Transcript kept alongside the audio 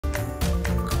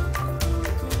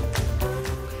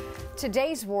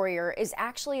Today's warrior is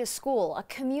actually a school, a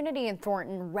community in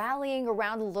Thornton, rallying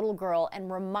around a little girl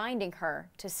and reminding her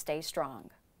to stay strong.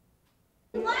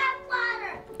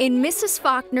 In Mrs.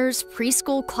 Faulkner's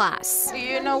preschool class, Do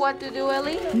you know what to do,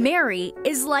 Ellie? Mary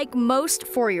is like most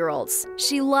 4-year-olds.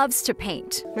 She loves to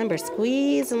paint. Remember,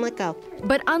 squeeze and let go.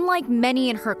 But unlike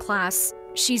many in her class,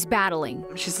 she's battling.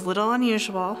 She's a little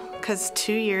unusual because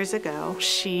 2 years ago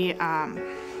she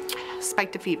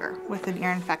spiked a fever with an ear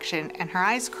infection and her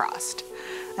eyes crossed,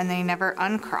 and they never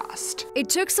uncrossed. It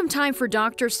took some time for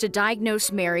doctors to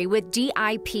diagnose Mary with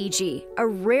DIPG, a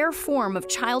rare form of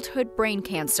childhood brain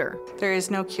cancer. There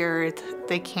is no cure.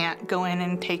 They can't go in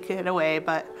and take it away,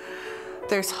 but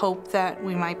there's hope that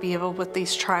we might be able with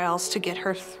these trials to get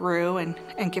her through and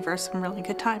give her some really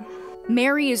good time.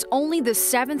 Mary is only the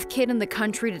 7th kid in the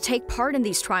country to take part in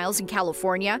these trials in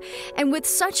California, and with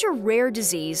such a rare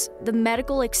disease, the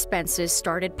medical expenses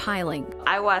started piling.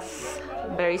 I was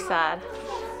very sad.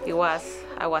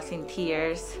 I was in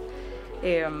tears.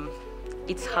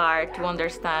 It's hard to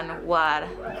understand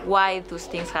why those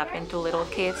things happen to little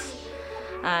kids,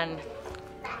 and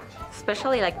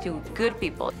especially like to good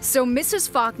people. So Mrs.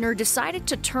 Faulkner decided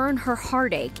to turn her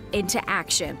heartache into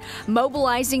action,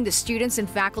 mobilizing the students and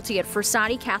faculty at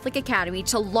Forsati Catholic Academy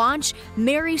to launch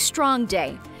Mary Strong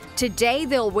Day. Today,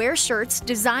 they'll wear shirts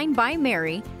designed by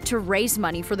Mary to raise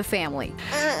money for the family.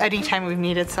 Anytime we've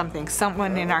needed something,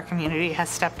 someone in our community has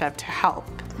stepped up to help,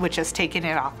 which has taken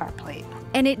it off our plate.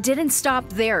 And it didn't stop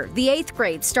there. The 8th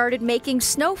grade started making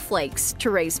snowflakes to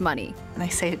raise money. They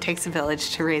say it takes a village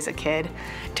to raise a kid.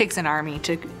 It takes an army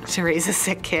to raise a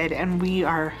sick kid, and we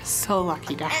are so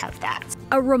lucky to have that.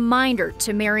 A reminder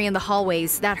to Mary in the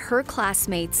hallways that her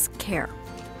classmates care.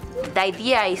 The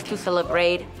idea is to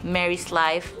celebrate Mary's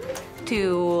life,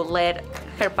 to let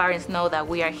her parents know that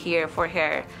we are here for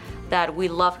her, that we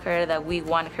love her, that we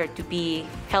want her to be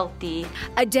healthy.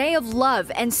 A day of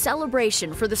love and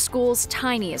celebration for the school's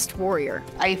tiniest warrior.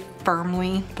 I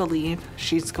firmly believe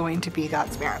she's going to be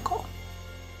God's miracle.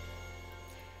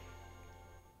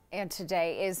 And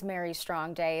today is Mary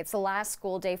Strong Day. It's the last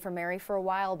school day for Mary for a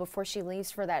while before she leaves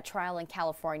for that trial in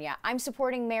California. I'm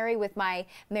supporting Mary with my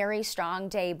Mary Strong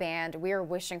Day band. We are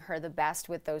wishing her the best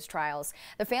with those trials.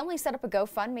 The family set up a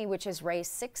GoFundMe, which has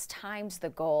raised 6 times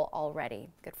the goal already.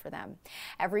 Good for them.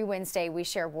 Every Wednesday, we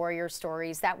share warrior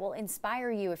stories that will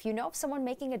inspire you. If you know of someone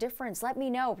making a difference, let me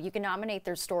know. You can nominate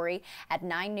their story at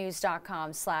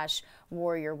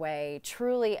 9news.com/warriorway.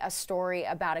 Truly a story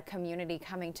about a community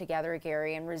coming together,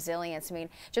 Gary, and resilience. I mean,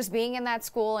 just being in that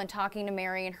school and talking to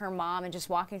Mary and her mom and just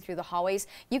walking through the hallways,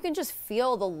 you can just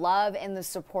feel the love and the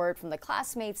support from the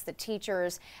classmates, the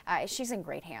teachers. She's in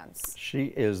great hands. She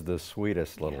is the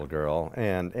sweetest little girl,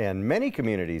 and many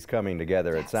communities coming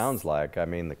together. Yes. It sounds like. I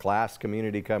mean, the class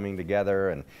community coming together,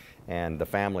 and the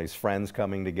family's friends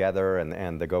coming together,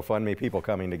 and the GoFundMe people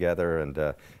coming together,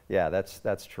 and yeah,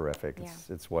 that's terrific. Yeah.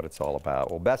 It's what it's all about.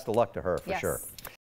 Well, best of luck to her for sure.